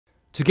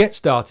To get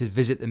started,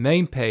 visit the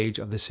main page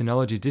of the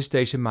Synology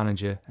Diskstation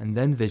Manager and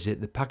then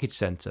visit the Package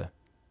Center.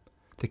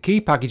 The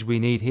key package we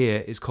need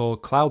here is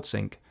called Cloud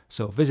Sync,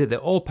 so visit the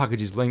All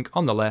Packages link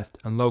on the left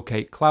and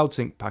locate Cloud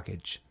Sync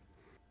package.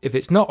 If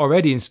it's not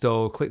already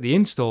installed, click the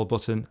Install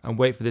button and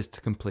wait for this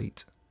to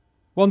complete.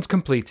 Once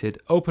completed,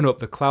 open up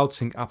the Cloud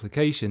Sync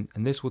application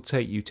and this will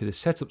take you to the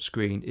setup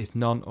screen if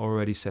none are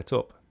already set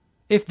up.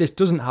 If this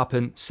doesn't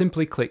happen,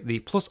 simply click the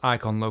plus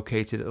icon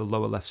located at the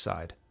lower left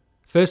side.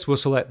 First we'll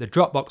select the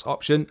Dropbox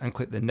option and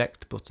click the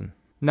Next button.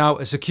 Now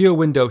a secure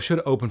window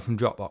should open from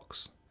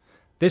Dropbox.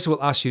 This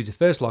will ask you to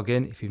first log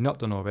in if you've not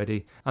done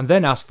already, and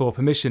then ask for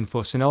permission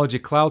for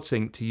Synology Cloud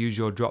Sync to use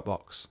your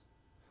Dropbox.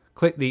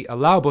 Click the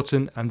Allow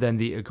button and then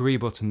the Agree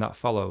button that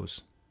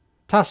follows.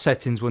 Task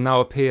settings will now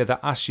appear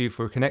that asks you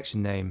for a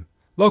connection name.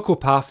 Local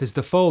path is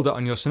the folder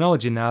on your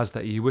Synology NAS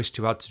that you wish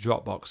to add to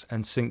Dropbox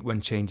and sync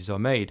when changes are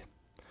made.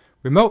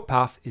 Remote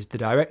path is the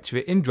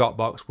directory in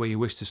Dropbox where you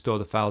wish to store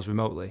the files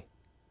remotely.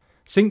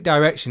 Sync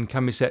direction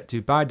can be set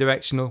to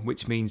bidirectional,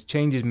 which means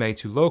changes made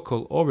to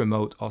local or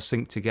remote are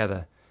synced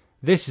together.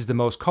 This is the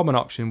most common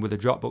option with a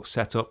Dropbox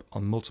setup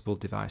on multiple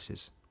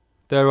devices.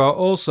 There are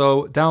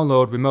also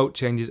download remote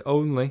changes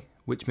only,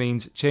 which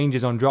means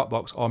changes on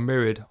Dropbox are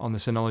mirrored on the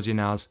Synology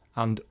NAS,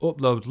 and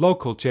upload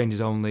local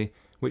changes only,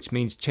 which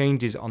means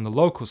changes on the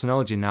local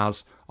Synology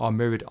NAS are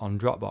mirrored on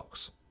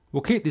Dropbox.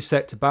 We'll keep this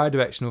set to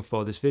bidirectional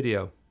for this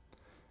video.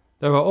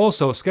 There are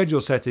also schedule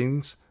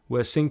settings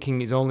where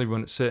syncing is only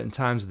run at certain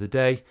times of the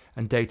day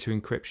and data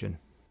encryption.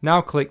 Now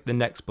click the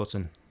Next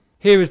button.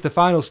 Here is the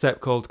final step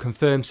called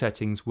Confirm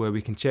Settings, where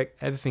we can check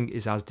everything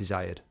is as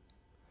desired.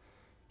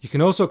 You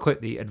can also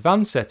click the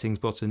Advanced Settings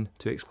button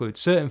to exclude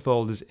certain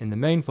folders in the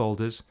main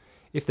folders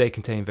if they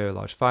contain very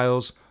large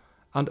files,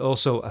 and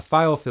also a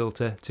file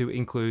filter to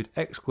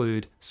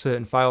exclude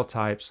certain file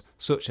types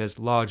such as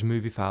large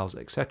movie files,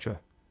 etc.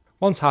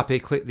 Once happy,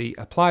 click the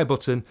Apply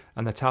button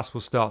and the task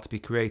will start to be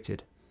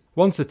created.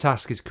 Once the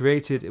task is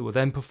created, it will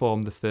then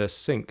perform the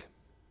first sync.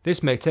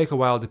 This may take a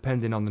while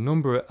depending on the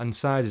number and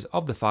sizes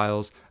of the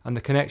files and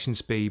the connection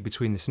speed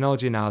between the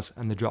Synology NAS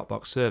and the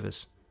Dropbox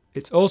servers.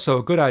 It's also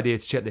a good idea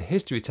to check the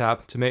History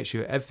tab to make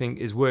sure everything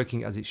is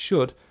working as it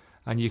should,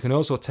 and you can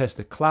also test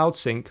the Cloud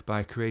Sync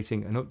by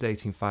creating and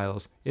updating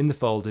files in the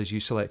folders you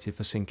selected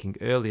for syncing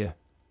earlier.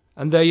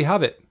 And there you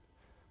have it.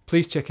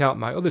 Please check out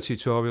my other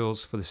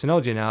tutorials for the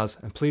Synology NAS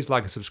and please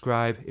like and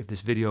subscribe if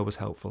this video was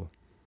helpful.